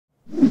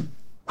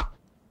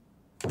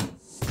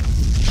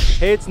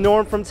Hey, it's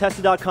Norm from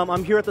Tested.com.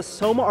 I'm here at the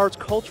Soma Arts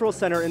Cultural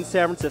Center in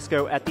San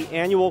Francisco at the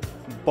annual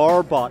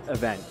BarBot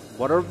event.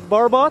 What are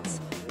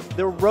BarBots?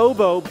 They're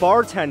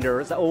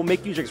robo-bartenders that will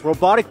make you drinks,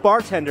 robotic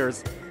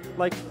bartenders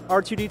like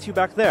R2-D2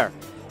 back there.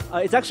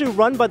 It's actually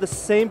run by the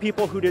same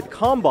people who did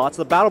ComBots,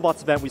 the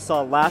BattleBots event we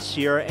saw last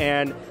year,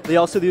 and they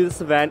also do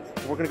this event.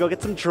 We're going to go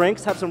get some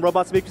drinks, have some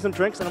robots make you some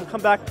drinks, and I'm going to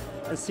come back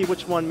and see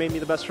which one made me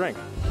the best drink.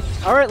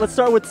 All right, let's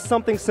start with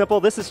something simple.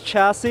 This is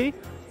Chassis.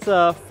 It's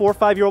a 4- or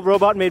 5-year-old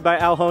robot made by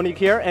Al Honig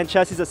here, and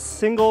Chassis is a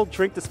single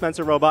drink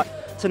dispenser robot.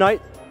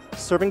 Tonight,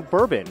 serving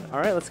bourbon. All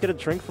right, let's get a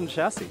drink from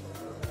Chassis.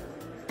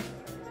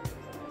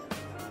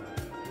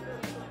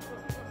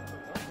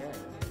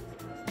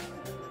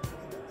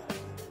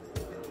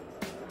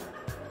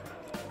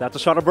 That's a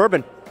shot of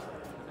bourbon.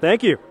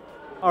 Thank you.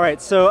 All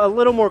right, so a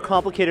little more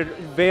complicated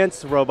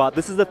advanced robot.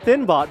 This is the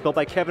ThinBot built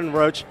by Kevin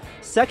Roach.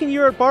 Second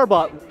year at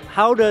BarBot.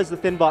 How does the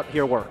ThinBot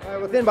here work?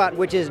 Well, ThinBot,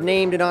 which is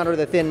named in honor of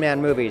the Thin Man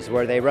movies,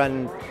 where they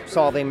run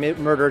solving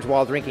murders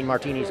while drinking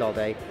martinis all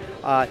day,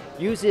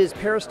 uses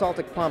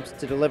peristaltic pumps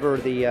to deliver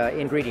the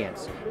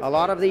ingredients. A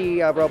lot of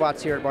the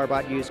robots here at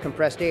BarBot use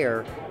compressed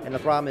air, and the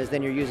problem is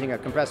then you're using a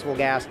compressible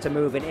gas to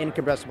move an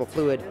incompressible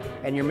fluid,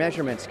 and your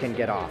measurements can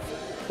get off.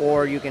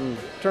 Or you can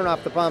turn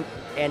off the pump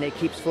and it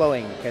keeps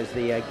flowing because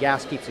the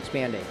gas keeps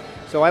expanding.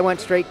 So I went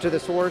straight to the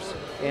source,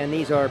 and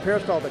these are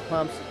peristaltic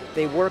pumps.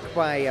 They work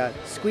by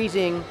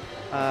squeezing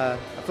a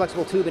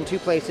flexible tube in two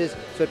places,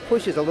 so it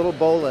pushes a little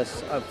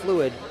bolus of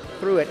fluid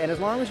through it, and as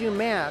long as you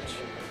match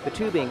the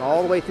tubing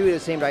all the way through to the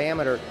same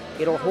diameter,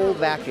 it'll hold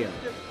vacuum.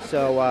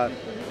 So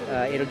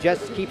it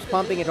just keeps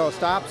pumping until it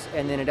stops,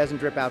 and then it doesn't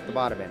drip out the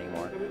bottom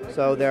anymore.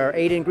 So there are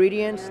 8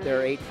 ingredients, there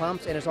are 8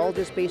 pumps, and it's all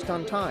just based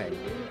on time.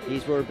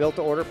 These were built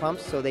to order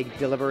pumps, so they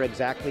deliver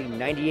exactly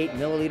 98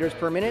 milliliters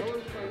per minute.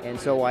 And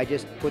so I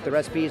just put the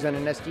recipes on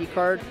an SD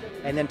card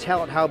and then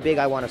tell it how big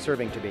I want a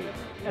serving to be.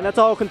 And that's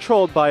all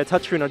controlled by a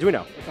touchscreen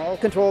Arduino. It's all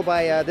controlled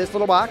by this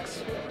little box,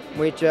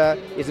 which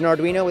is an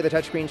Arduino with a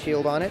touchscreen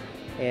shield on it.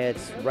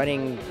 It's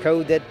running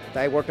code that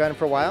I worked on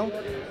for a while,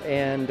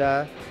 and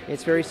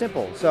it's very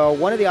simple. So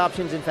one of the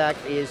options, in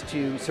fact, is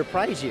to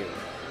surprise you.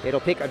 It'll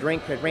pick a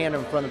drink at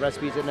random from the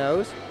recipes it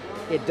knows.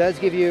 It does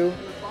give you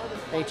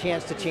a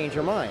chance to change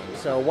your mind.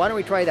 So why don't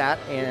we try that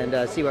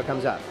and see what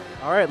comes up.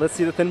 All right, let's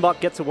see the ThinBot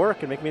get to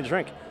work and make me a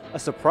drink. A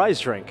surprise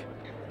drink.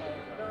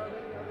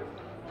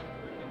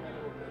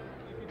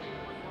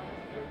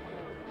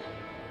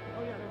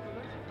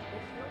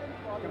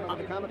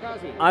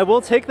 I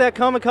will take that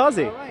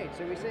kamikaze. All right,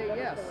 so we say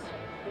yes,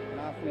 and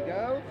off we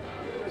go.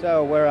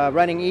 So we're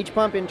running each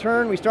pump in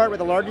turn. We start with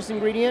the largest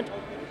ingredient.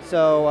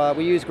 So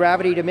we use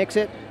gravity to mix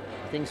it.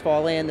 Things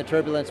fall in, the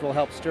turbulence will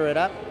help stir it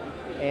up.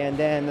 And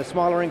then the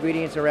smaller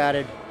ingredients are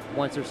added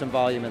once there's some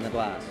volume in the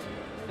glass.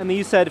 And then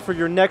you said for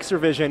your next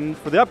revision,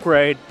 for the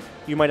upgrade,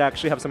 you might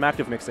actually have some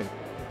active mixing.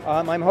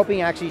 I'm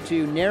hoping actually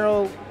to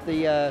narrow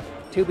the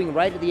tubing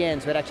right at the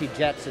end so it actually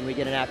jets and we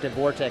get an active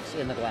vortex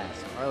in the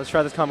glass. All right, let's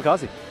try this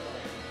kamikaze.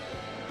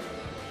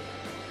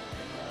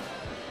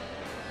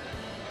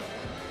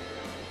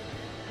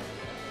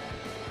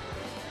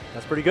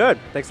 That's pretty good.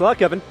 Thanks a lot,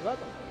 Kevin. You're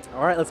welcome.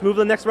 All right, let's move to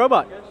the next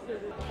robot.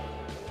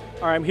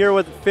 All right, I'm here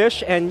with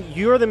Fish, and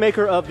you're the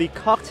maker of the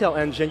cocktail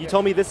engine. You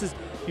told me this is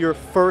your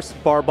first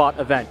BarBot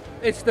event.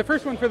 It's the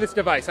first one for this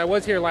device. I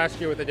was here last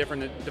year with a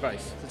different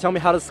device. So tell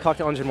me, how does this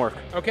cocktail engine work?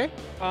 Okay.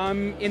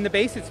 In the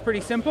base, it's pretty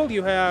simple.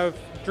 You have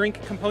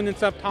drink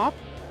components up top.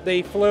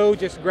 They flow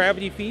just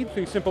gravity feed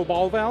through simple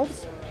ball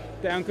valves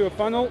down through a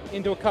funnel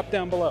into a cup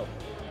down below.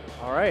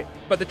 All right.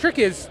 But the trick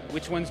is,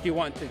 which ones do you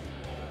want to?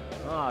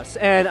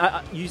 And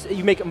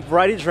you make a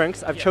variety of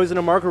drinks. I've chosen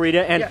a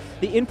margarita, and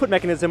the input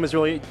mechanism is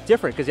really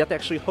different because you have to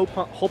actually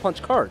hole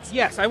punch cards.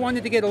 Yes, I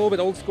wanted to get a little bit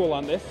old school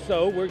on this,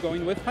 so we're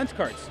going with punch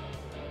cards.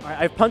 All right,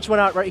 I've punched one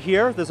out right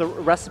here. There's a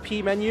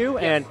recipe menu,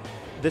 and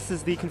this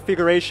is the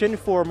configuration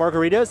for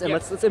margaritas, and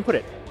let's input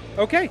it.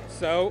 Okay,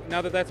 so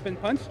now that that's been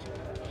punched,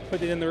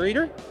 put it in the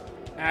reader,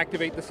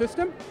 activate the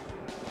system,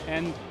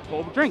 and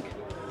pull the drink.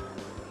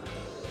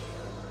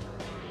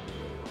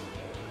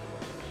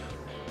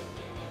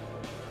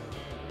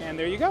 And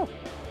there you go.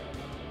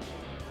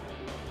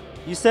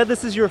 You said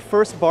this is your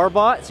first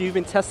BarBot, so you've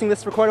been testing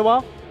this for quite a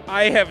while?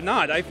 I have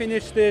not. I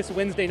finished this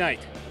Wednesday night.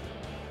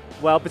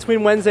 Well,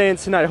 between Wednesday and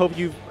tonight, I hope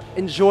you've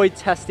enjoyed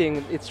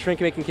testing its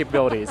drink-making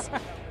capabilities.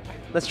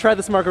 Let's try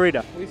this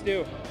margarita. Please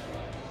do.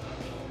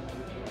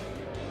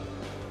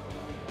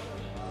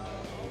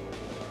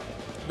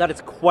 That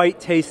is quite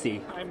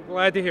tasty. I'm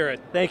glad to hear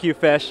it. Thank you,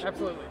 Fish.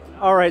 Absolutely.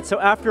 All right, so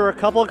after a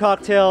couple of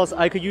cocktails,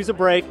 I could use a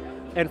break.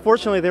 And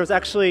fortunately, there was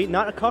actually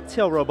not a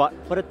cocktail robot,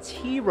 but a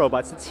tea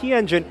robot. It's a tea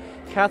engine.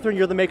 Catherine,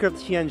 you're the maker of the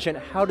tea engine.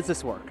 How does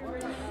this work?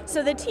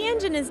 So the tea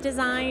engine is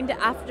designed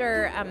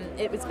after,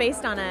 it was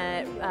based on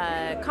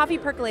a coffee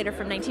percolator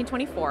from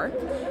 1924.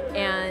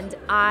 And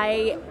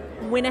I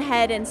went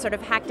ahead and sort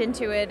of hacked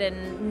into it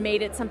and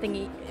made it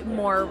something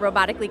more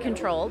robotically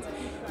controlled.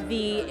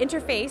 The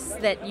interface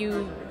that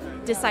you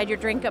decide your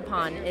drink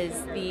upon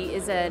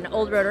is an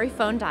old rotary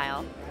phone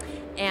dial.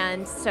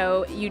 And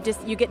so you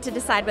get to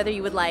decide whether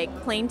you would like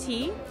plain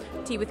tea,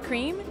 tea with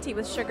cream, tea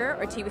with sugar,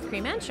 or tea with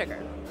cream and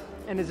sugar.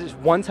 And is this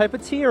one type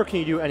of tea, or can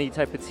you do any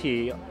type of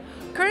tea?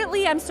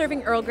 Currently, I'm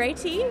serving Earl Grey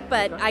tea,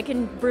 but I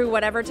can brew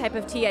whatever type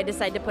of tea I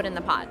decide to put in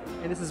the pot.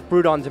 And this is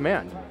brewed on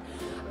demand?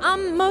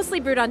 Mostly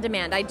brewed on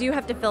demand. I do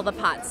have to fill the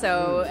pot,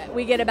 so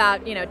we get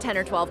about 10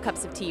 or 12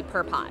 cups of tea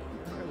per pot.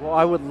 Well,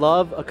 I would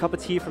love a cup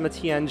of tea from the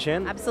tea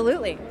engine.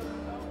 Absolutely.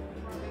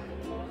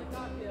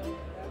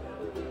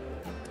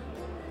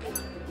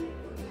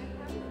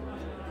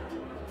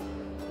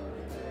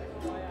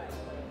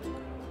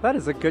 That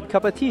is a good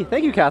cup of tea.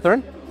 Thank you,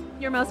 Catherine.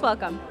 You're most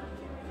welcome.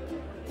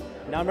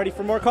 Now I'm ready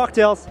for more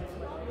cocktails.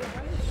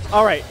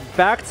 All right,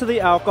 back to the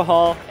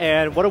alcohol,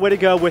 and what a way to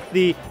go with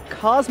the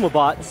Cosmo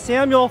Bot.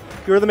 Samuel,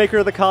 you're the maker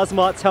of the Cosmo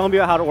Bot. Tell me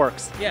about how it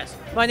works. Yes,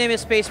 my name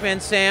is Spaceman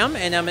Sam,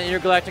 and I'm an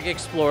intergalactic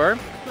explorer.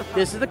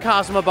 This is the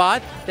Cosmo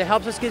Bot that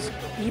helps us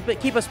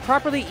keep us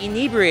properly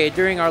inebriated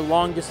during our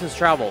long-distance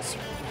travels.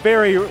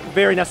 Very,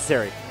 very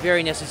necessary.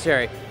 Very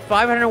necessary.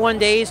 501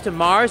 days to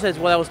Mars, that's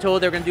what I was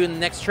told they were going to do in the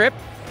next trip.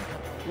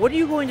 What are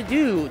you going to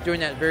do during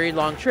that very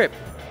long trip?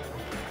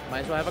 Might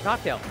as well have a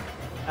cocktail.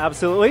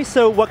 Absolutely.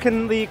 So what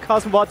can the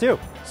Cosmo Bot do?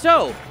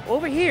 So,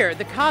 over here,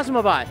 the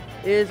Cosmo Bot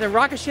is a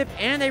rocket ship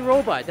and a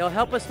robot. They'll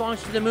help us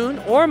launch to the moon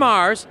or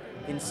Mars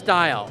in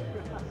style.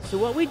 So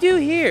what we do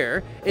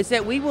here is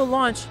that we will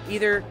launch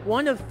either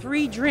one of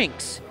 3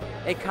 drinks: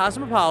 a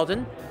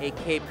Cosmopolitan, a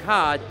Cape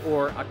Cod,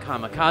 or a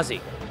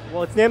Kamikaze.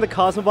 Well, it's named the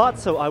Cosmo Bot,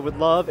 so I would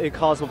love a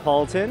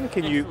Cosmopolitan.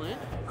 Can you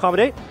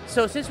accommodate?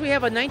 So since we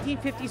have a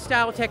 1950s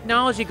style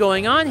technology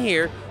going on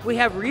here, we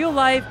have real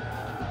life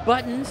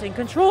buttons and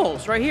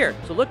controls right here.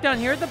 So look down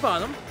here at the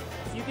bottom.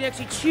 So you can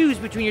actually choose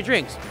between your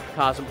drinks: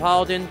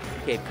 Cosmopolitan,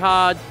 Cape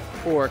Cod,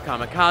 or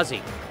Kamikaze.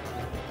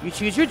 You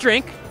choose your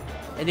drink,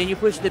 and then you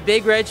push the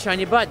big red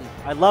shiny button.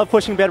 I love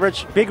pushing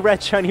big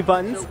red shiny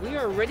buttons. So we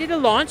are ready to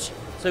launch,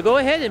 so go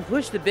ahead and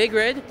push the big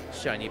red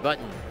shiny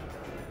button.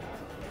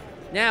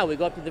 Now we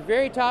go up to the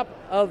very top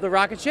of the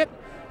rocket ship.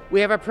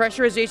 We have a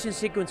pressurization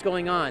sequence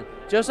going on.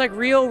 Just like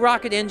real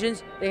rocket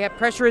engines, they have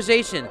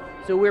pressurization.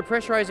 So we're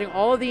pressurizing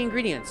all of the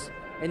ingredients.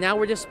 And now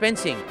we're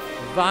dispensing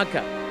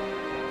vodka,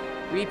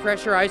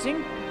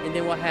 repressurizing, and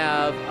then we'll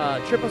have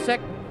triple sec,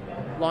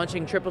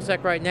 launching triple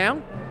sec right now,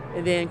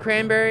 and then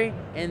cranberry,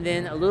 and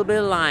then a little bit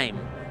of lime.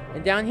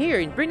 And down here,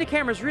 and bring the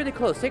cameras really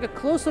close. Take a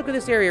close look at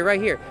this area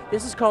right here.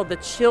 This is called the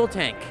chill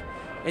tank.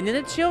 And in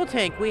the chill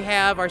tank, we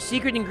have our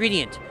secret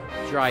ingredient,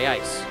 dry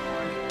ice.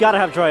 Gotta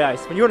have dry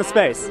ice when you're in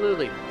space.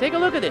 Absolutely. Take a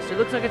look at this. It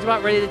looks like it's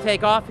about ready to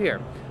take off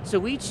here. So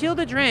we chill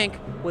the drink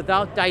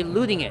without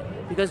diluting it,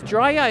 because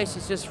dry ice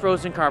is just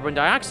frozen carbon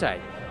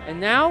dioxide. And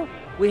now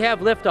we have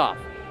liftoff.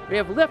 We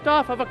have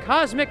liftoff of a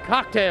cosmic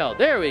cocktail.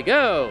 There we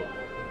go.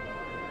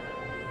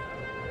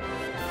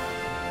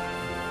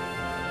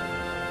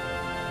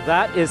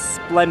 That is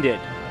splendid.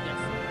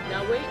 Yes.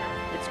 Now wait,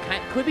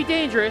 could be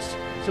dangerous,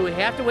 so we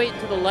have to wait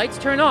until the lights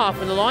turn off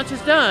when the launch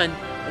is done,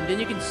 and then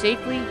you can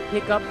safely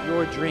pick up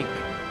your drink.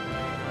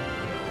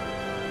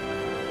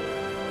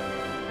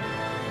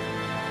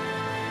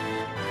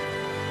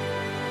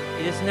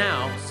 It is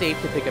now safe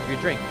to pick up your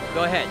drink.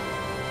 Go ahead.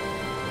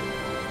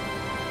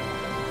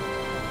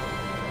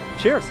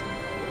 Cheers.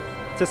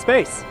 To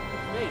space. Space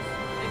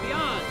and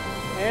beyond.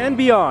 And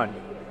beyond.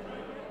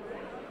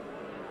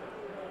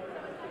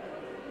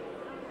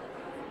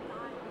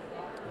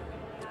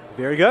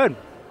 Very good.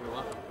 You're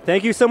welcome.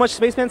 Thank you so much,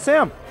 Spaceman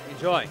Sam.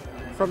 Enjoy.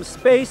 From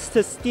space to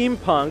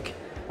steampunk,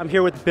 I'm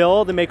here with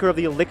Bill, the maker of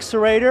the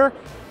Elixir Ater.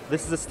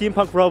 This is a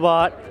steampunk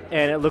robot,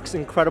 and it looks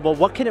incredible.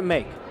 What can it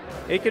make?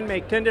 It can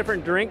make 10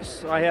 different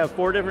drinks. I have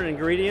 4 different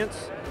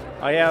ingredients.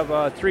 I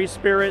have 3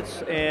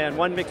 spirits and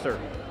 1 mixer.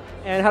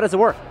 And how does it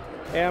work?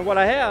 And what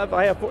I have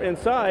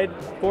inside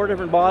 4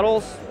 different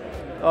bottles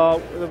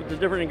with the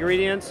different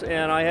ingredients,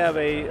 and I have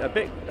a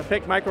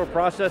PIC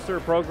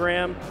microprocessor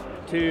program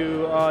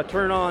to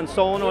turn on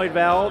solenoid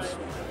valves.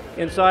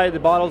 Inside the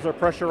bottles are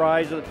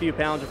pressurized with a few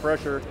pounds of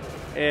pressure,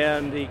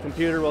 and the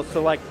computer will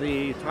select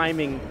the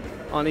timing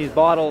on these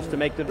bottles to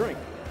make the drink.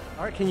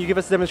 All right, can you give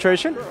us a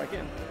demonstration? Sure, I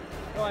can.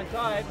 So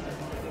inside,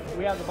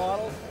 we have the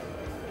bottles,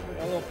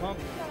 a little pump.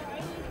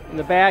 In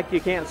the back,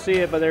 you can't see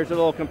it, but there's a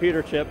little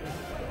computer chip.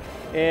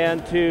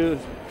 And to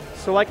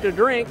select a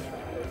drink,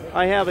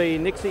 I have a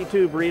Nixie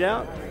tube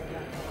readout,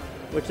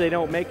 which they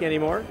don't make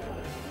anymore.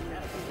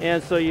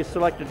 And so you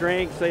select a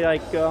drink, say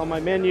like on my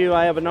menu,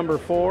 I have a number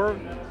 4.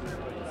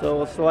 So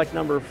we'll select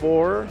number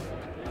 4.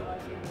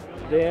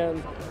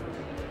 Then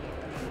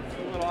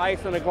a little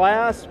ice in a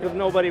glass, because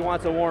nobody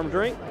wants a warm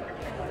drink.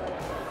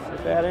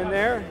 Put that in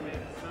there.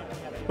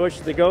 Push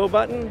the go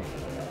button.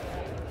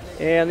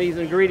 And these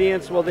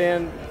ingredients will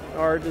then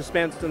are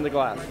dispensed in the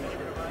glass.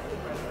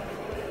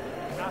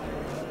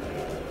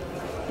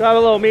 So I have a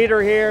little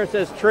meter here, it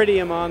says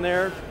tritium on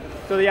there.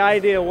 So the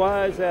idea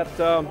was that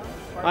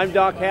I'm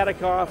Doc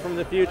Hadikoff from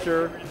the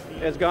future,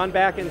 has gone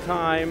back in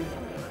time,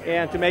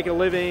 and to make a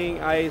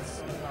living, I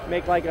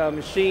make like a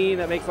machine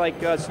that makes like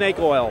snake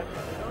oil.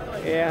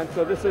 And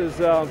so this is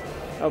a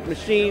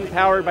machine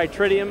powered by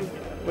tritium,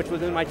 which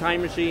was in my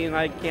time machine.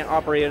 I can't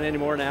operate it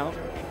anymore now,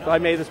 so I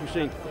made this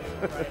machine.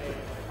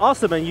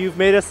 Awesome, and you've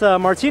made us a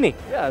martini.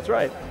 Yeah, that's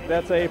right.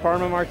 That's a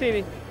Parma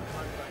martini.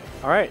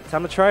 All right,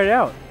 time to try it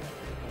out.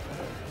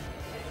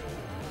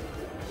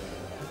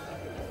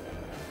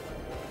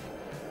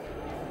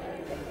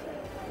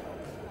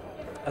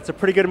 That's a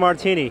pretty good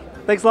martini.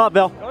 Thanks a lot,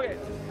 Bill. Okay.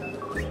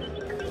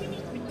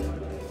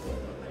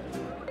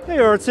 Hey,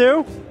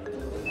 R2.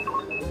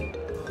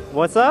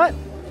 What's that?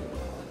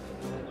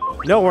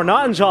 No, we're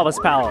not in Java's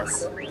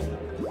palace.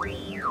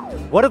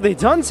 What have they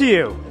done to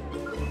you?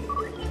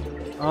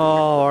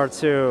 Oh,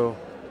 R2.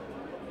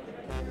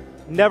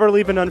 Never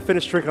leave an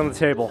unfinished drink on the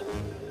table.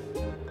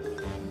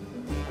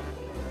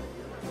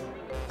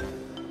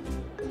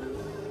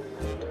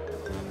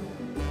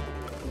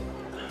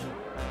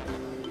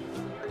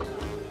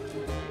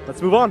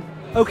 Let's move on.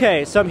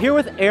 Okay, so I'm here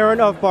with Aaron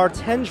of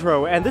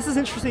Bartenders, and this is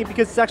interesting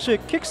because it's actually a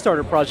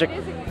Kickstarter project It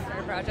is a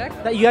Kickstarter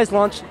project. that you guys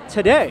launched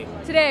today.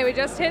 Today, we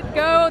just hit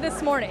go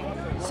this morning.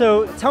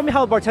 So tell me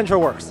how Bartender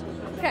works.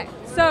 Okay,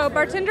 so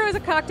Bartender is a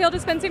cocktail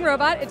dispensing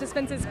robot. It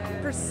dispenses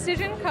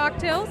precision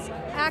cocktails,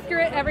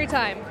 accurate every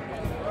time.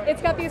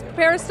 It's got these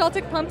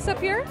peristaltic pumps up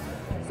here,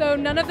 so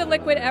none of the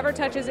liquid ever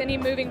touches any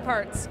moving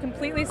parts.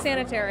 Completely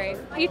sanitary.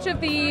 Each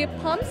of the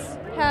pumps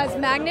has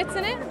magnets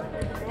in it,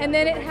 and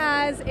then it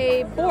has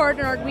a board,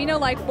 an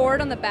Arduino-like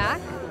board on the back,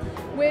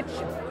 which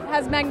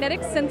has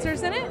magnetic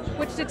sensors in it,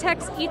 which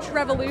detects each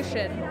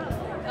revolution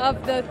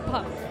of the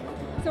pump.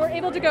 So we're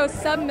able to go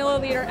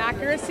sub-milliliter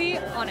accuracy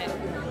on it.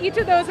 Each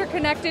of those are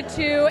connected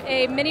to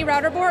a mini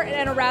router board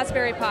and a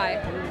Raspberry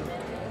Pi.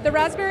 The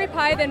Raspberry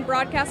Pi then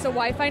broadcasts a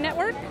Wi-Fi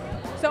network.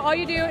 So all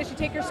you do is you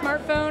take your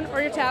smartphone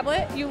or your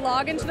tablet, you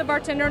log into the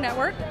Bartender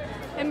network,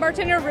 and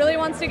Bartender really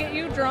wants to get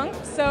you drunk,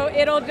 so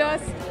it'll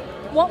just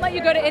won't let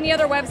you go to any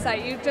other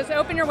website. You just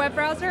open your web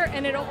browser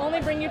and it'll only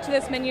bring you to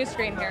this menu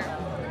screen here.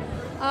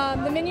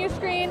 The menu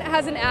screen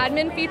has an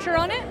admin feature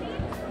on it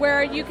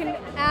where you can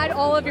add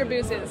all of your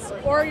boozes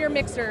or your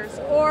mixers,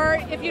 or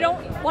if you don't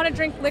want to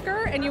drink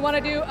liquor and you want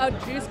to do a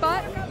juice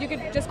bot, you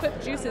could just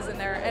put juices in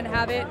there and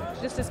have it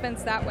just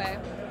dispense that way.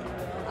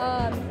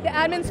 The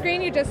admin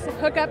screen, you just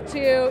hook up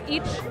to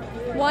each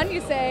one.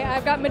 You say,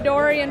 I've got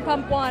Midori in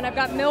pump 1, I've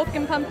got milk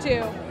in pump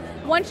 2.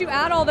 Once you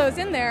add all those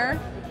in there,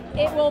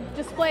 it will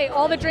display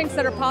all the drinks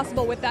that are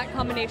possible with that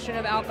combination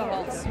of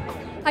alcohols.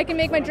 I can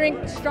make my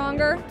drink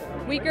stronger,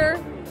 weaker,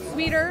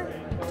 sweeter,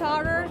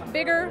 taller,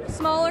 bigger,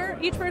 smaller.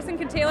 Each person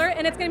can tailor it,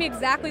 and it's going to be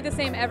exactly the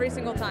same every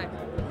single time.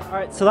 All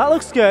right, so that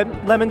looks good.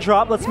 Lemon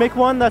drop. Let's make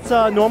one that's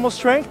normal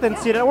strength and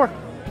see it at work.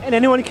 And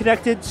anyone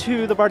connected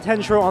to the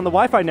Bartender on the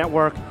Wi-Fi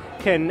network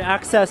can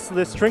access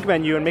this drink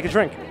menu and make a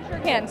drink. Sure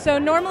can. So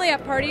normally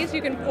at parties,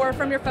 you can pour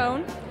from your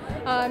phone.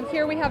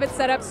 Here we have it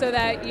set up so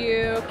that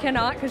you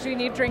cannot, because you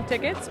need drink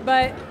tickets,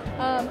 but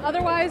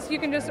otherwise you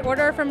can just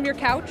order from your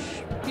couch.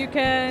 You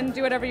can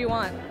do whatever you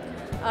want.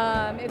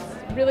 It's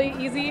really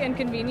easy and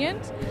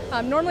convenient.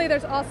 Normally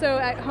there's also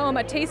at home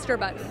a taster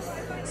button.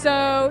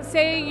 So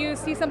say you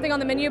see something on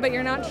the menu but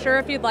you're not sure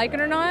if you'd like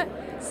it or not,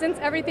 since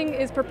everything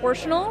is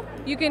proportional,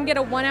 you can get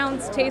a 1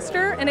 ounce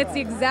taster and it's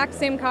the exact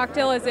same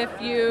cocktail as if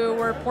you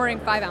were pouring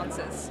 5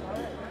 ounces.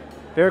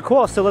 Very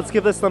cool. So let's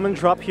give this lemon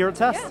drop here a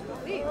test. Yeah,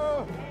 please.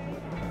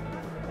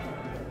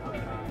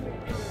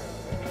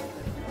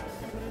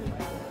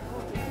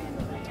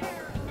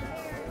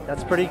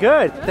 That's pretty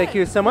good. Thank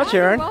you so much,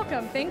 Aaron. You're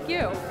welcome. Thank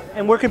you.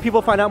 And where can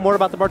people find out more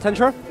about the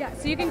Bartender? Yeah,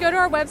 so you can go to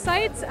our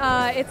website.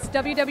 It's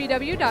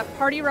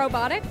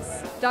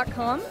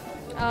www.partyrobotics.com,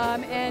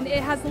 and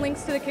it has the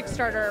links to the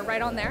Kickstarter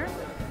right on there.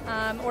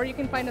 Or you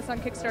can find us on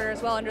Kickstarter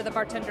as well under the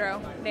Bartender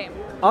name.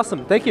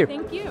 Awesome. Thank you.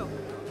 Thank you.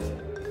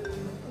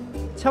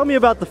 Tell me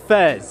about the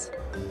Fez.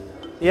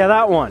 Yeah,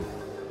 that one.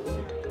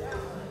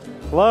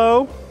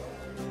 Hello?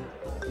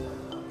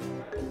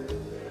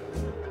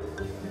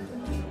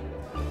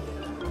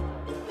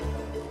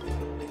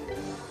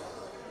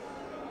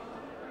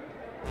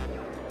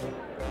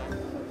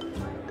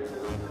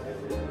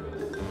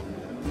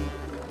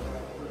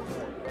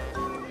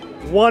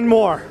 One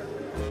more.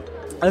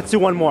 Let's do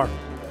one more.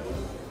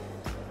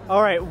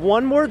 All right,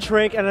 one more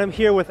drink, and I'm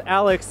here with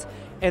Alex,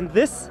 and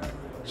this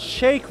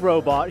shake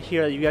robot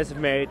here that you guys have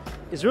made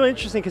is really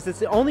interesting because it's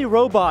the only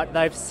robot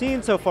that I've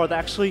seen so far that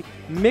actually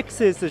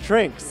mixes the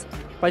drinks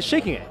by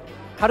shaking it.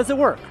 How does it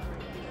work?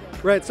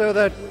 Right,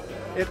 so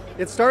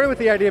it started with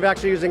the idea of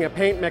actually using a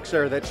paint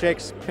mixer that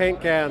shakes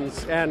paint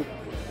cans, and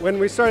when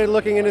we started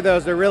looking into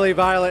those, they're really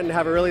violent and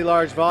have a really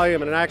large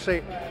volume, and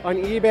actually on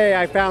eBay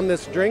I found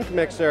this drink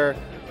mixer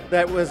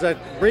that was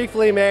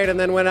briefly made and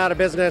then went out of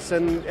business,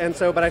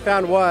 but I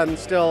found one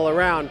still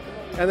around.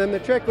 And then the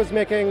trick was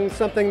making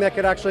something that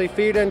could actually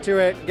feed into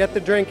it, get the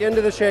drink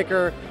into the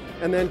shaker,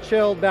 and then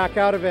chilled back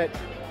out of it.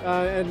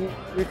 And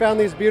we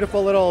found these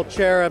beautiful little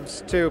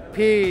cherubs to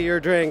pee your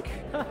drink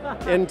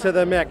into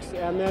the mix.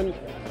 And then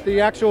the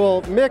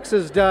actual mix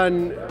is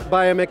done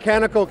by a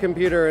mechanical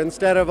computer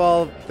instead of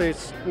all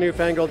these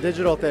newfangled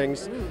digital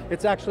things.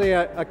 It's actually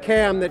a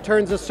cam that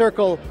turns a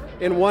circle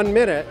in 1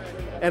 minute,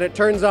 and it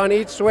turns on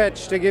each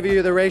switch to give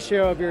you the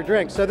ratio of your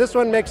drink. So this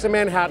one makes a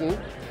Manhattan,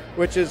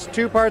 which is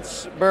 2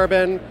 parts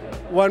bourbon,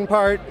 1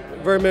 part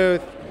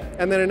vermouth,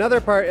 and then another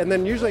part, and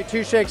then usually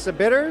 2 shakes of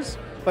bitters,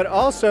 but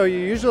also you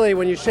usually,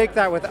 when you shake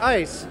that with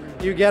ice,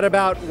 you get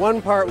about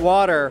 1 part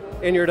water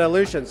in your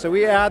dilution. So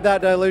we add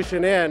that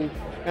dilution in,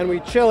 and we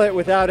chill it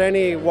without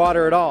any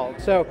water at all.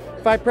 So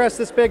if I press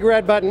this big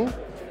red button,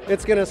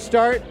 it's gonna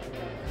start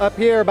up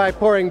here by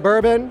pouring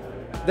bourbon,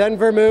 then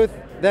vermouth,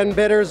 then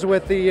bitters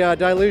with the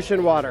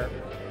dilution water.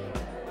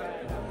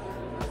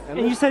 And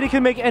you said you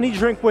can make any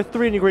drink with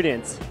 3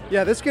 ingredients.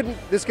 Yeah, this could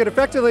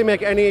effectively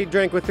make any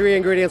drink with 3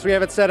 ingredients. We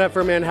have it set up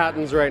for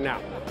Manhattans right now.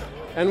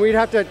 And we'd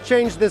have to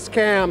change this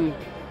cam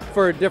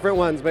for different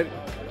ones, but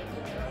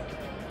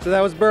so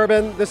that was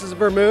bourbon. This is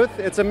vermouth.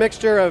 It's a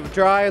mixture of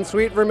dry and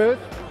sweet vermouth.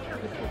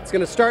 It's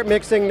gonna start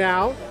mixing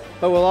now,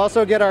 but we'll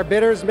also get our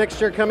bitters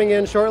mixture coming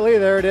in shortly.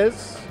 There it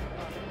is.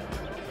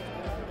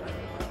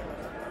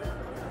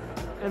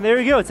 And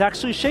there you go, it's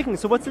actually shaking.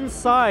 So what's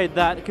inside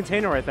that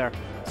container right there?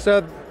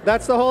 So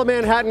that's the whole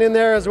Manhattan in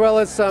there, as well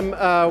as some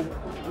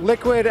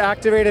liquid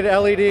activated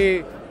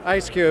LED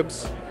ice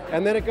cubes.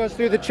 And then it goes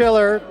through the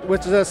chiller,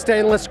 which is a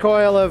stainless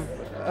coil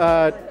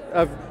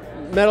of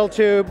metal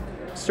tube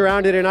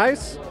surrounded in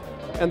ice.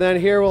 And then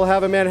here we'll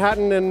have a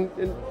Manhattan, and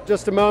in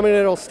just a moment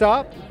it'll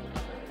stop.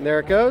 And there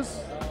it goes.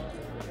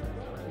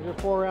 Your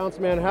 4-ounce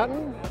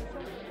Manhattan.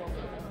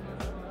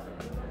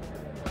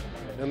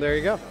 And there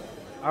you go.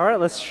 All right,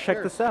 let's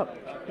check this out.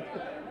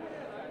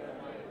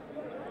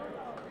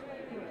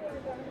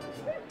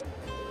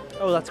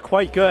 Oh, that's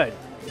quite good.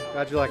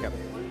 Glad you like it.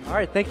 All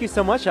right, thank you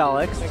so much,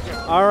 Alex. Thank you.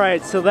 All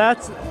right, so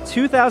that's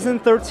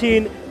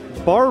 2013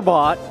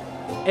 BarBot,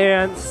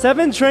 and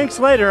 7 drinks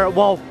later,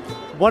 well,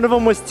 one of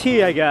them was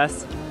tea, I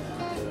guess.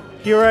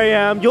 Here I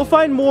am. You'll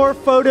find more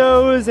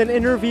photos and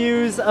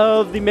interviews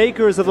of the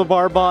makers of the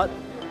BarBot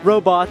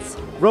robots,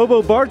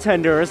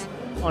 robobartenders,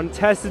 on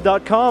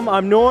tested.com.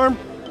 I'm Norm.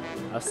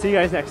 I'll see you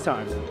guys next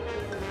time.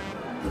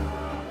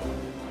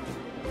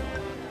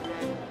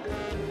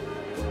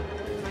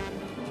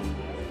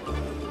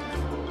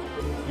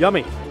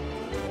 Yummy.